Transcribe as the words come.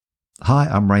Hi,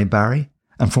 I'm Ray Barry,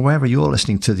 and from wherever you're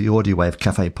listening to the Audio Wave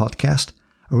Cafe podcast,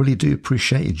 I really do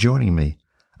appreciate you joining me.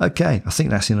 Okay, I think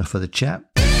that's enough for the chat.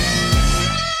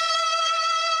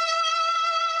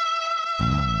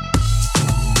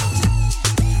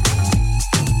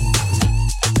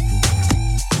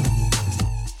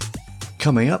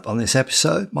 Coming up on this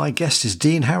episode, my guest is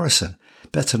Dean Harrison,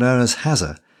 better known as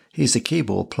Hazza. He's the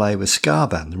keyboard player with ska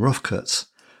band, the Rough Kutz.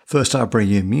 First I bring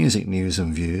you music news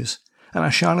and views, and I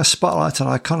shine a spotlight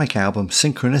on iconic album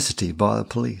Synchronicity by the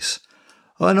Police.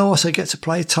 And I also get to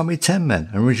play Tommy Ten Men,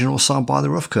 an original song by the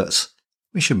Rough Kutz.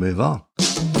 We should move on.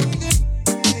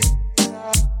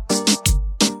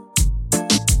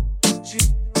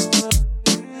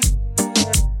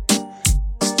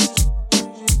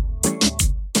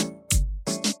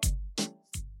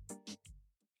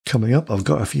 Coming up, I've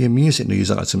got a few music news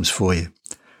items for you.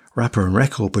 Rapper and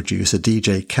record producer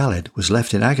DJ Khaled was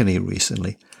left in agony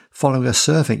recently following a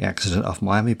surfing accident off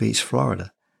Miami Beach,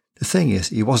 Florida. The thing is,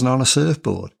 he wasn't on a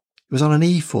surfboard. He was on an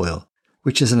e-foil,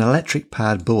 which is an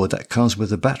electric-powered board that comes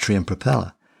with a battery and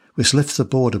propeller, which lifts the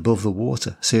board above the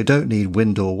water so you don't need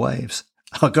wind or waves.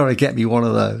 I've got to get me one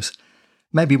of those.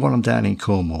 Maybe when I'm down in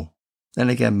Cornwall. Then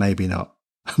again, maybe not.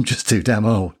 I'm just too damn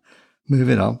old.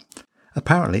 Moving on.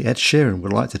 Apparently, Ed Sheeran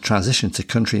would like to transition to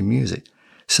country music,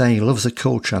 saying he loves the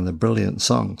culture and the brilliant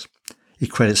songs. He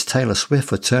credits Taylor Swift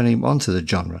for turning him onto the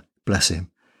genre, bless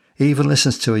him. He even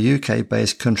listens to a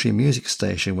UK-based country music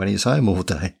station when he's home all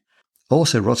day.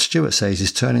 Also, Rod Stewart says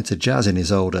he's turning to jazz in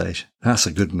his old age. That's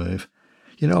a good move.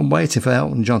 You know, I'm waiting for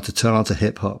Elton John to turn on to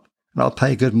hip-hop, and I'll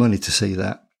pay good money to see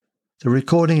that. The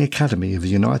Recording Academy of the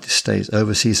United States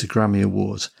oversees the Grammy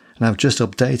Awards, and have just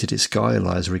updated its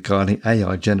guidelines regarding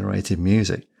AI-generated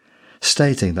music,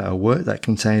 stating that a work that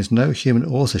contains no human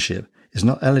authorship is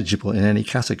not eligible in any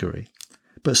category,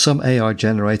 but some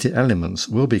AI-generated elements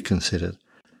will be considered,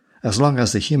 as long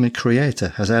as the human creator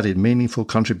has added meaningful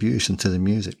contribution to the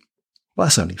music. Well,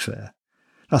 that's only fair.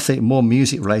 I think more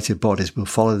music-related bodies will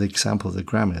follow the example of the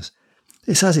Grammys.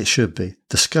 It's as it should be.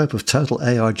 The scope of total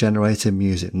AI-generated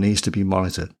music needs to be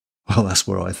monitored. Well, that's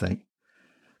what I think.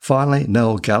 Finally,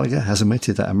 Noel Gallagher has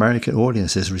admitted that American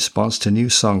audiences' response to new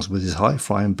songs with his High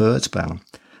Flying Birds band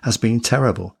has been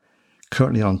terrible.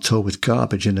 Currently on tour with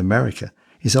Garbage in America,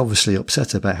 he's obviously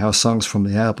upset about how songs from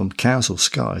the album Council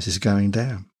Skies is going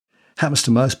down. Happens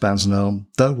to most bands, Noel.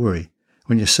 Don't worry.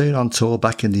 When you're soon on tour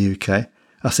back in the UK,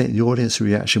 I think the audience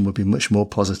reaction will be much more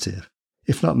positive.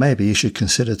 If not, maybe you should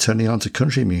consider turning on to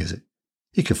country music.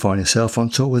 You could find yourself on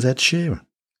tour with Ed Sheeran.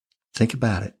 Think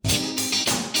about it.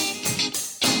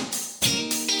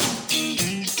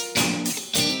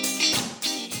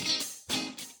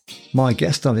 My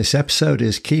guest on this episode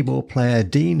is keyboard player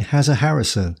Dean Hazza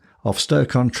Harrison of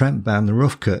Stoke On Trent band The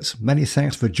Rough Kutz. Many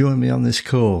thanks for joining me on this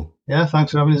call. Yeah,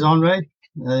 thanks for having us on, Ray.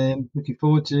 Looking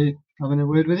forward to having a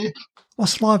word with you.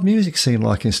 What's the live music scene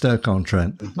like in Stoke On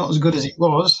Trent? Not as good as it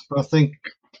was, but I think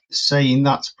saying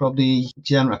that's probably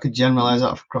I could generalise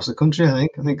that across the country. I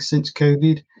think since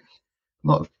COVID, a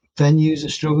lot of venues are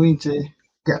struggling to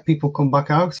get people come back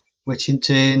out, which in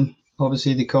turn,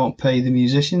 obviously they can't pay the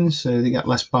musicians, so they get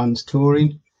less bands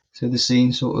touring, so the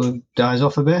scene sort of dies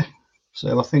off a bit.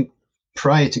 So I think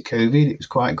prior to COVID, it was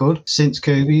quite good. Since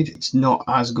COVID, it's not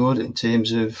as good in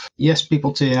terms of, yes,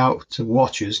 people turn out to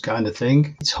watch us kind of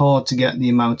thing. It's hard to get the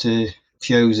amount of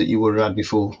shows that you would have had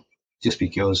before, just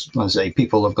because, like I say,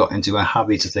 people have got into a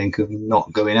habit, I think, of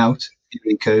not going out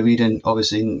during COVID, and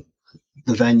obviously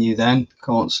the venue then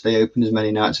can't stay open as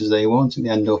many nights as they want, and they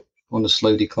end up on a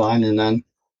slow decline and then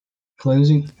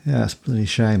closing. Yeah, it's a bloody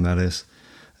shame, that is.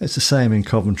 It's the same in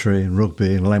Coventry and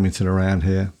Rugby and Leamington around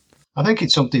here. I think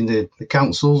it's something that the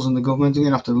councils and the government are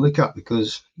going to have to look at,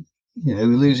 because, you know,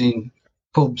 we're losing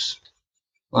pubs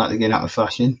like they're getting out of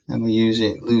fashion, and we're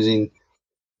losing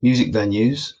music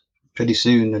venues. Pretty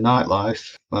soon the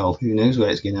nightlife, well, who knows where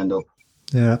it's going to end up.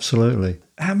 Yeah, absolutely.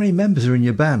 How many members are in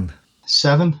your band?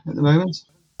 7 at the moment.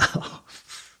 Oh,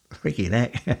 freaking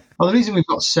heck. Well, the reason we've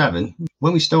got 7,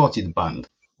 when we started the band,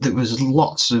 there was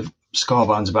lots of ska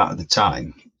bands about at the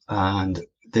time, and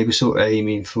they were sort of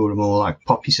aiming for a more like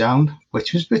poppy sound,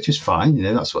 which was fine, you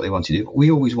know, that's what they wanted to do. But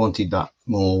we always wanted that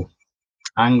more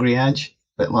angry edge,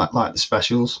 but like the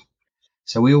Specials.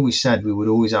 So we always said we would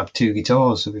always have 2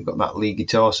 guitars, so we've got that lead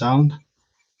guitar sound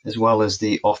as well as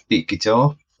the offbeat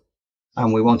guitar,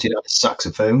 and we wanted a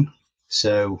saxophone.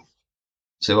 So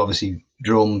obviously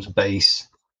drums, bass.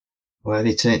 Well,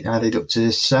 they added up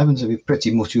to 7, so we've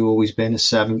pretty much always been a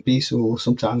 7-piece or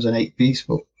sometimes an 8-piece,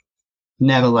 but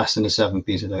never less than a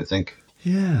 7-piece, I don't think.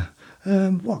 Yeah.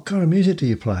 What kind of music do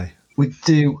you play? We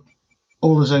do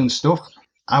all his own stuff.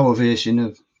 Our version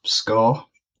of ska,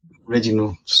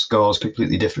 original score's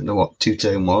completely different to what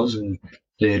two-tone was, and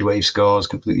third wave score's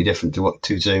completely different to what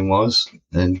two-tone was.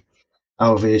 And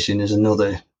our version is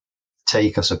another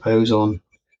take, I suppose, on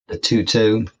the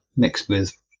two-tone mixed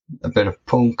with a bit of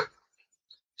punk,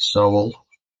 soul,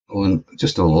 and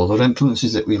just all other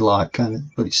influences that we like, kind of.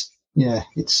 But it's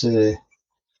the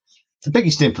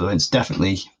biggest influence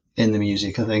definitely in the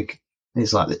music, I think,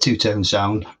 is like the two-tone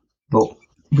sound. But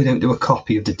we don't do a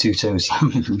copy of the two-tone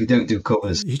sound. We don't do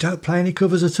covers. You don't play any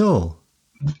covers at all?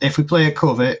 If we play a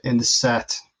cover in the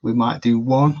set, we might do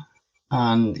one,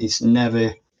 and it's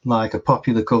never like a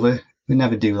popular cover. We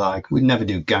never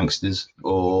do Gangsters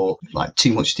or like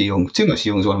Too Much Too Young. Too Much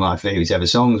Too Young is one of my favourite ever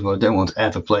songs, but I don't want to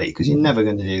ever play it because you're never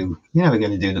going to do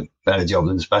the better job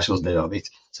than the Specials did of it.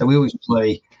 So we always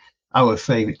play our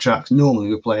favourite tracks. Normally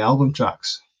we play album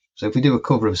tracks. So if we do a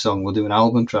cover of a song, we'll do an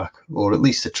album track, or at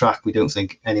least a track we don't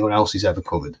think anyone else has ever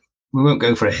covered. We won't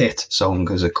go for a hit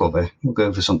song as a cover. We'll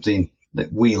go for something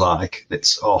that we like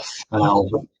that's off an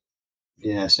album.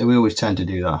 Yeah, so we always tend to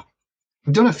do that.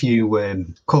 We've done a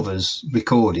few covers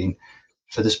recording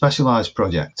for the Specialised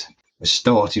project. We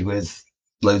started with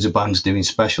loads of bands doing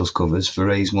Specials covers for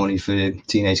raise money for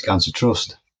Teenage Cancer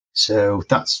Trust. So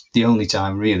that's the only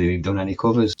time really we've done any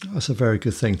covers. That's a very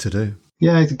good thing to do.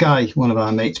 Yeah, the guy, one of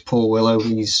our mates, Paul Willow,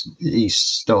 he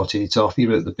started it off. He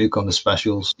wrote the book on the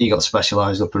Specials. He got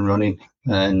Specialised up and running,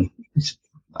 and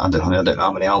I don't know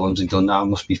how many albums he's done now. It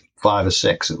must be 5 or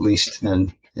 6 at least.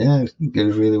 And yeah, it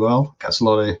goes really well. Gets a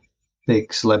lot of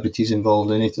big celebrities involved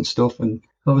in it and stuff, and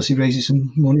obviously raises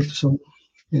some money for some,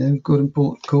 good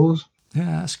important cause.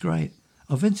 Yeah, that's great.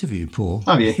 I've interviewed Paul.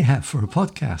 Have you? Yeah, for a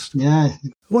podcast. Yeah.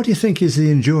 What do you think is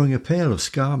the enduring appeal of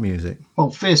ska music? Well,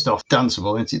 first off,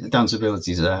 danceable, isn't it? The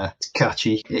danceability's there. It's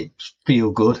catchy. It's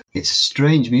feel good. It's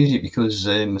strange music because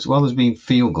as well as being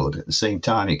feel good, at the same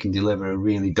time, it can deliver a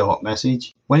really dark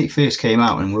message. When it first came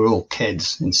out, and we were all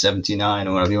kids in 79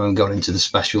 or whatever, when we got into the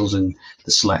Specials and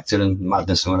the Selector and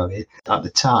Madness and whatever, at the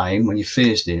time, when you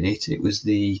first did it, it was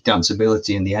the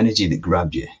danceability and the energy that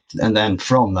grabbed you. And then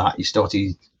from that, you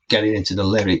started getting into the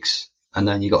lyrics, and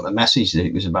then you got the message that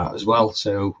it was about as well.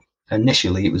 So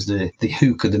initially it was the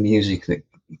hook of the music that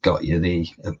got you the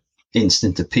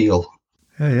instant appeal.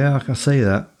 Yeah, I can see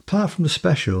that. Apart from the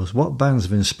Specials, what bands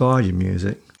have inspired your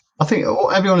music? I think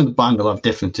everyone in the band will have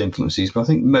different influences, but I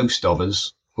think most of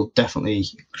us will definitely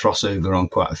cross over on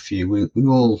quite a few. We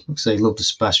all, like I say, love the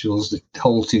Specials, the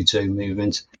whole two-tone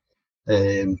movement,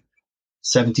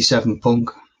 77 punk,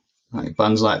 like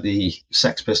bands like the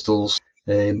Sex Pistols,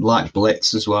 like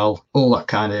Blitz as well, all that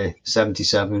kind of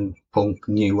 77 punk,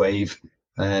 new wave,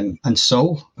 and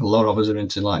soul. A lot of us are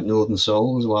into like Northern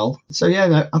Soul as well. So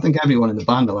yeah, I think everyone in the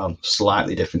band will have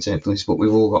slightly different influences, but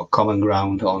we've all got common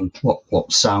ground on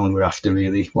what sound we're after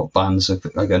really, what bands are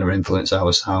going to influence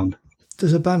our sound.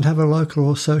 Does a band have a local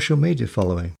or social media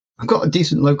following? I've got a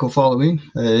decent local following.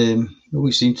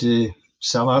 We seem to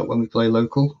sell out when we play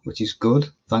local, which is good,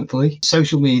 thankfully.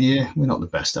 Social media, we're not the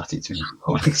best at it, to be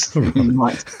honest. We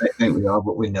might think we are,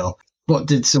 but we're not. What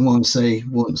did someone say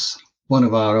once? One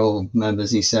of our old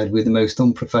members, he said, we're the most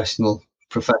unprofessional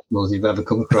professionals you've ever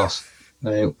come across,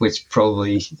 which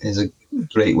probably is a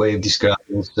great way of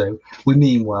describing us. So we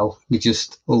mean well, we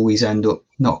just always end up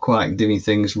not quite doing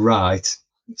things right.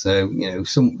 So,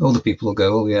 some other people will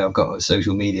go, oh yeah, I've got a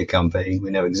social media campaign.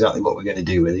 We know exactly what we're going to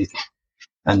do with it.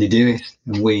 And they do it,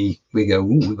 and we go,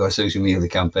 we've got a social media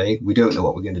campaign. We don't know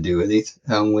what we're going to do with it,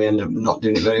 and we end up not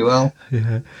doing it very well.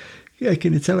 Yeah.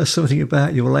 Can you tell us something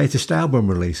about your latest album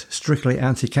release, Strictly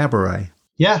Anti-Cabaret?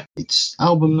 Yeah, it's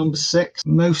album number 6.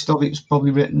 Most of it was probably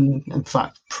written, in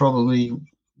fact, probably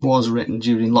was written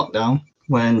during lockdown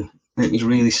when it was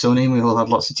really sunny. We all had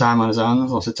lots of time on our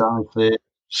hands, lots of time for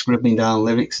scribbling down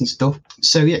lyrics and stuff.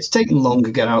 So yeah, it's taken longer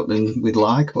to get out than we'd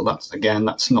like, but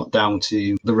that's not down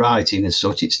to the writing as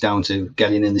such. It's down to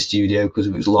getting in the studio because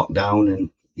it was locked down, and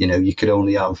you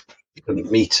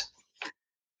couldn't meet,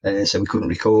 so we couldn't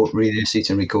rehearse it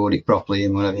and record it properly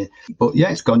and whatever. But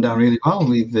yeah, it's gone down really well.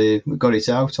 We've got it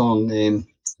out on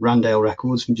Randale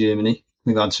Records from Germany.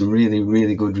 We've had some really,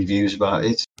 really good reviews about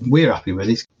it. We're happy with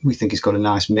it. We think it's got a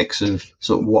nice mix of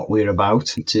sort of what we're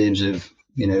about in terms of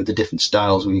the different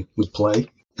styles we play,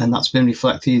 and that's been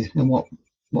reflected in what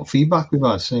feedback we've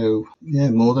had. So yeah,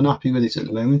 more than happy with it at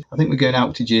the moment. I think we're going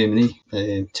out to Germany,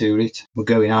 tour it. We're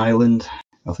going Ireland,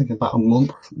 I think about a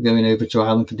month. We're going over to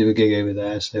Ireland to do a gig over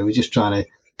there. So we're just trying to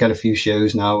get a few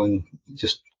shows now and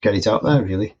just get it out there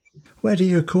really. Where do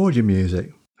you record your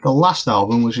music? The last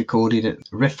album was recorded at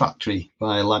Riff Factory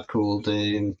by a lad called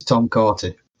Tom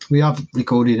Carter. We have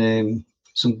recorded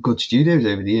some good studios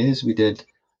over the years. We did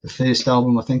the first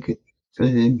album, I think, at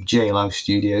Jailhouse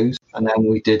Studios, and then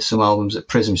we did some albums at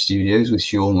Prism Studios with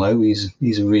Sean Lowe.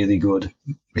 He's a really good,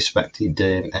 respected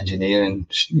engineer, and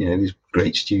he's a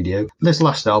great studio. This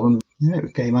last album,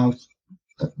 it came out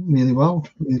really well.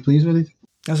 Really pleased with it.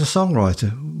 As a songwriter,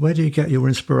 where do you get your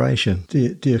inspiration?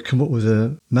 Do you come up with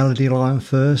a melody line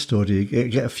first, or do you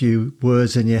get a few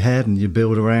words in your head and you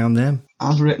build around them?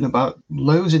 I've written about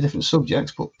loads of different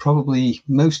subjects, but probably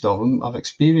most of them I've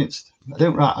experienced.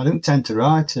 I don't tend to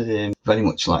write very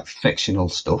much like fictional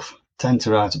stuff. I tend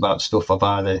to write about stuff I've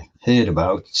either heard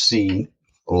about, seen,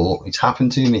 or it's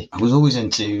happened to me. I was always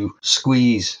into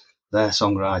Squeeze, their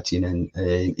songwriting,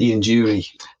 and Ian Jury.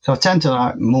 So I tend to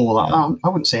write more like that. I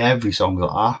wouldn't say every song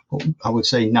like that, but I would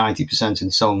say 90% of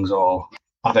the songs are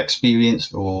I've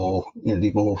experienced, or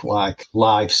they're more like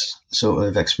live sort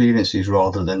of experiences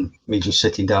rather than me just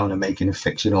sitting down and making a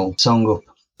fictional song up.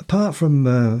 Apart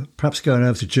from perhaps going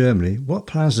over to Germany, what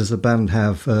plans does the band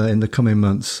have in the coming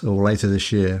months or later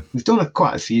this year? We've done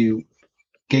quite a few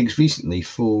gigs recently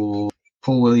for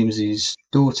Paul Williams'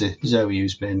 daughter, Zoe,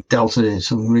 who's been dealt with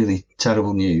some really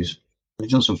terrible news.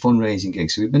 We've done some fundraising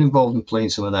gigs, so we've been involved in playing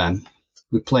some of them.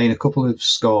 We're playing a couple of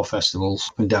ska festivals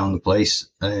up and down the place.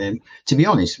 To be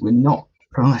honest, we're not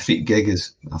prolific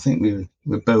giggers. I think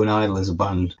we're bone idle as a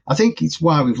band. I think it's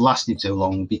why we've lasted so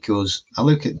long, because I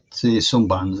look at some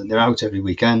bands and they're out every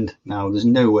weekend. Now, there's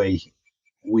no way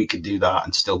we could do that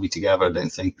and still be together, I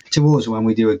don't think. To us, when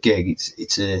we do a gig,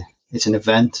 it's an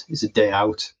event, it's a day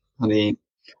out. I mean,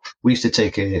 we used to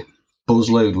take a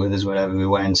buzzload with us wherever we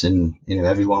went, and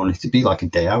everyone, it'd be like a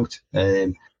day out.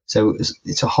 So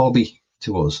it's a hobby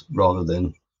to us rather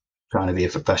than trying to be a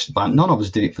professional band. None of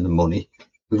us do it for the money.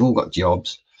 We've all got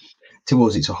jobs. To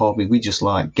us, it's a hobby. We just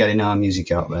like getting our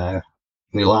music out there.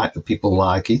 We like that people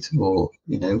like it, or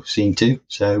seem to.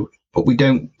 So, but we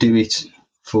don't do it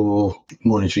for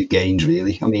monetary gains,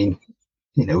 really. I mean,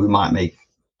 we might make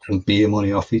some beer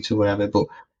money off it or whatever, but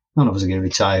none of us are going to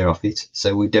retire off it.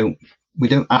 So we don't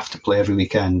have to play every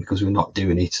weekend because we're not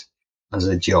doing it as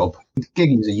a job.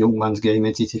 Gigging is a young man's game,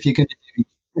 isn't it? If you're going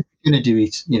to do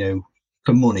it,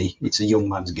 for money, it's a young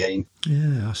man's game.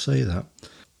 Yeah, I see that.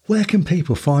 Where can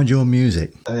people find your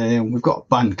music? We've got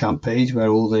a Bandcamp page where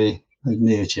all the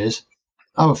merch is.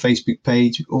 Our Facebook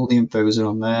page, all the infos are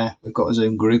on there. We've got our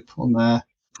own group on there.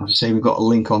 As I say, we've got a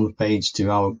link on the page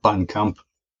to our Bandcamp.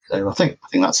 So I think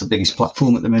that's the biggest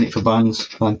platform at the minute for bands,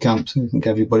 Bandcamp. So I think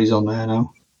everybody's on there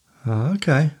now. Oh,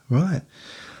 okay, right.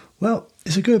 Well,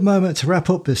 it's a good moment to wrap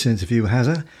up this interview,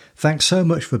 Hazza. Thanks so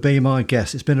much for being my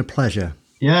guest. It's been a pleasure.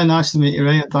 Yeah, nice to meet you,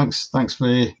 Ray. Thanks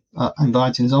for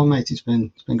inviting us on, mate. It's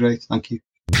been great. Thank you.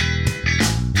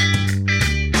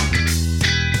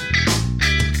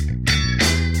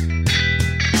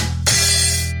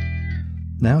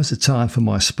 Now is the time for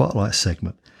my Spotlight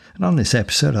segment. And on this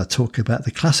episode, I talk about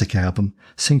the classic album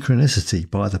Synchronicity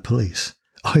by The Police.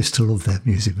 I used to love their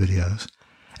music videos.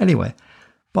 Anyway,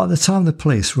 by the time The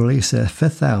Police released their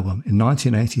fifth album in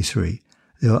 1983,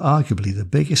 they were arguably the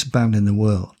biggest band in the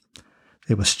world.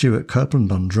 They were Stuart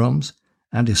Copeland on drums,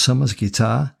 Andy Summers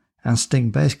guitar, and Sting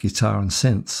bass guitar and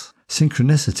synths.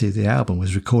 Synchronicity, the album,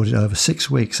 was recorded over 6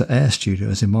 weeks at Air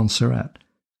Studios in Montserrat.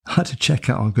 I had to check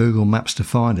out on Google Maps to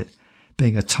find it,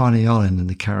 being a tiny island in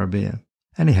the Caribbean.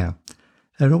 Anyhow,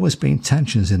 there had always been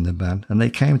tensions in the band, and they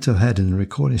came to a head in the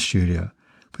recording studio,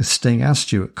 with Sting and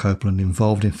Stuart Copeland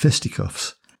involved in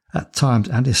fisticuffs. At times,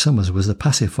 Andy Summers was the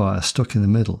pacifier stuck in the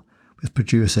middle, with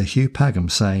producer Hugh Pagham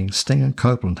saying Sting and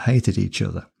Copeland hated each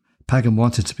other. Pagham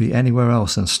wanted to be anywhere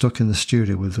else than stuck in the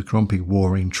studio with the grumpy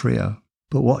warring trio.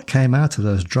 But what came out of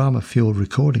those drama-fueled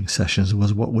recording sessions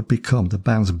was what would become the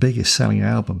band's biggest selling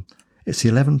album. Its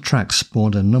 11 tracks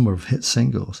spawned a number of hit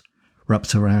singles: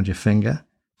 Wrapped Around Your Finger,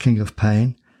 King of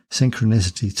Pain,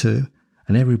 Synchronicity 2,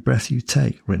 and Every Breath You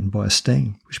Take, written by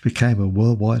Sting, which became a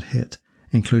worldwide hit,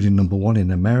 including number 1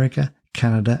 in America,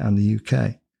 Canada and the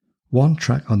UK. One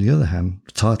track, on the other hand,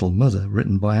 titled Mother,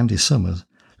 written by Andy Summers,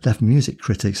 left music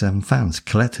critics and fans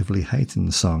collectively hating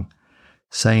the song,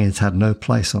 saying it had no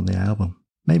place on the album.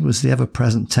 Maybe it was the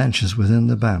ever-present tensions within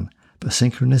the band, but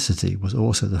Synchronicity was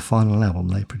also the final album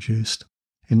they produced.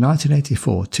 In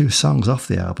 1984, 2 songs off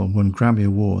the album won Grammy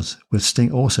Awards, with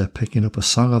Sting also picking up a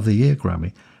Song of the Year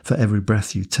Grammy for Every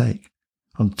Breath You Take.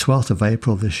 On the 12th of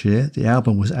April this year, the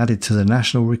album was added to the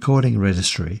National Recording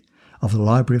Registry of the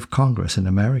Library of Congress in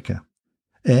America.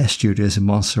 Air Studios in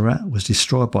Montserrat was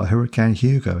destroyed by Hurricane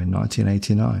Hugo in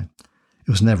 1989. It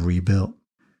was never rebuilt.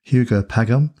 Hugo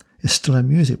Pagham is still a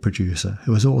music producer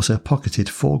who has also pocketed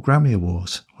 4 Grammy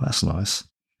Awards. Well, that's nice.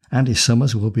 Andy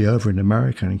Summers will be over in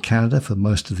America and Canada for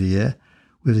most of the year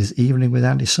with his Evening with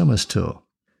Andy Summers tour.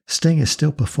 Sting is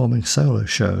still performing solo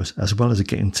shows as well as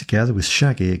getting together with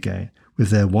Shaggy again with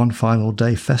their One Final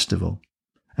Day festival.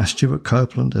 And Stuart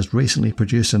Copeland has recently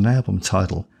produced an album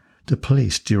titled The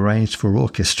Police Deranged for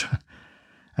Orchestra.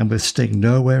 And with Sting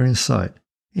nowhere in sight,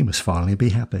 he must finally be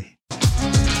happy.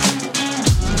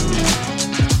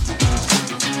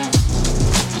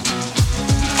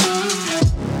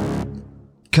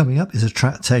 Coming up is a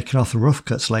track taken off the Rough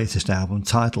Kutz latest album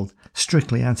titled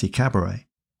Strictly Anti-Cabaret,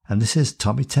 and this is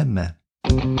Tommy 10 Men.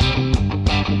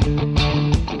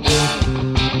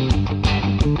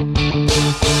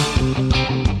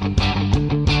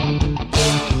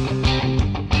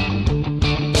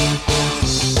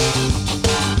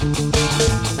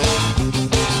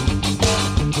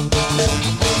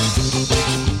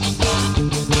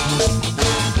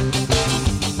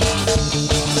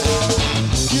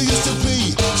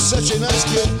 Such a nice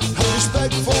kid, have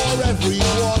respect for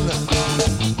everyone.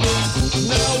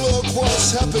 Now look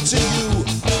what's happened to you.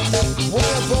 What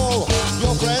have all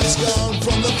your friends gone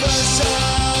from the first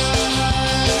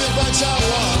time you find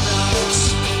someone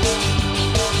else?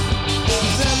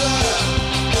 You've never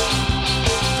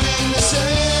been the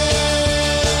same.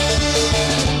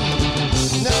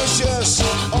 Now it's just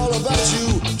all about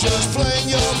you, just playing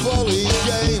your bully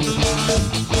game.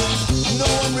 No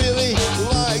one really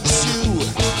likes you.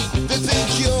 They think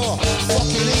you're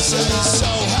fucking insane. So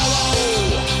hello,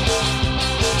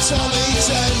 Tommy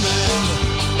 10 Men,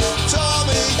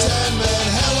 Tommy 10 Men.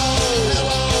 Hello,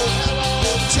 hello, hello,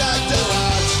 Jack the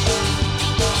Lad.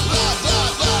 Lad,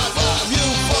 lad, lad, lad, you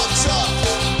fucked up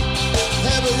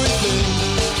everything,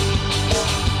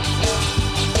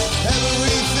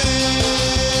 everything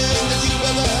that you've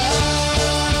ever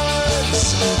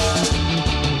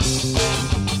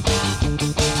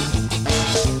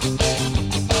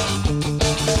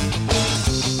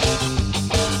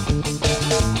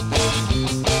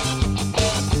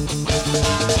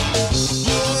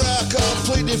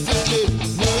different kid,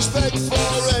 no respect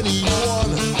for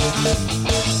anyone.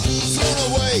 Thrown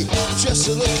away just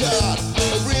to look at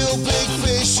a real big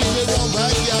fish in your own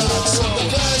backyard. So the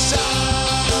first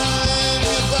time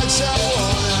you find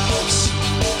someone else,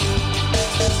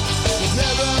 you've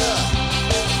never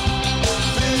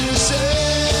been the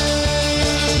same.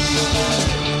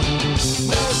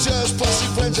 Now it's just plastic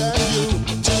friends and you,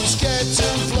 too scared to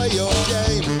play your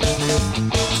game,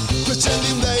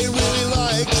 pretending they really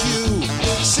like you.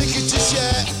 Sick it to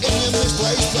share in your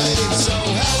misplaced pain. So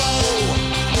hello,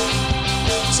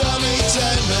 Tommy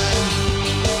 10 Men,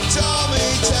 Tommy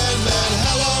 10 Men.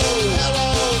 Hello, hello,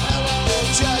 hello,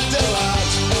 Jack the Lad.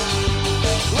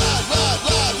 Lad, lad,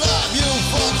 lad, lad, you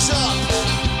fucked up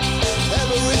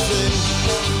everything,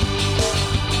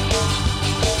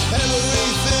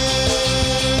 everything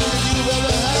that you've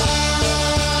ever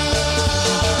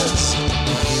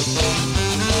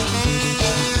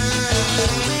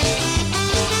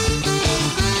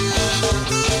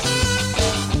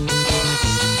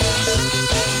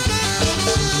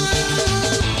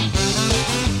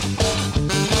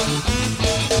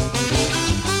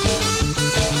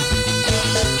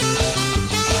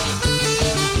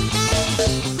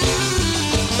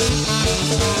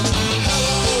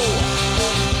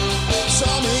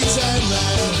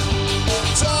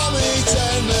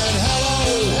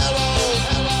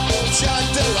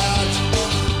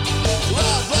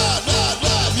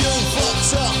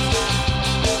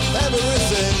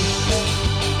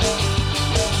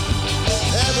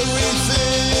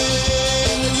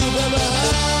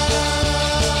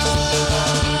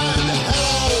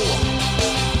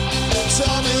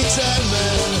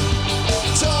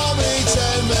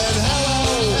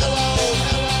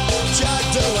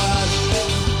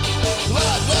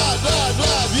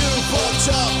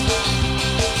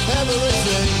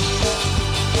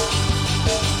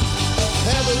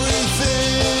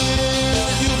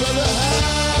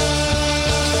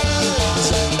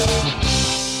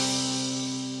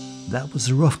That was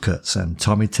the Rough Kutz and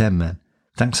Tommy 10 Men.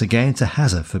 Thanks again to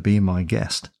Hazza for being my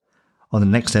guest. On the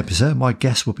next episode, my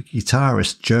guest will be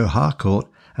guitarist Joe Harcourt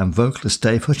and vocalist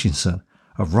Dave Hutchinson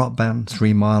of rock band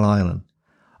 3 Mile Island.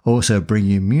 Also bring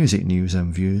you music news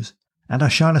and views, and I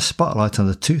shine a spotlight on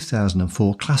the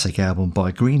 2004 classic album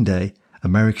by Green Day,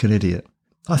 American Idiot.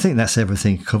 I think that's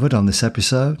everything covered on this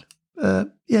episode. Yeah,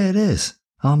 it is.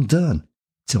 I'm done.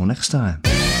 Till next time.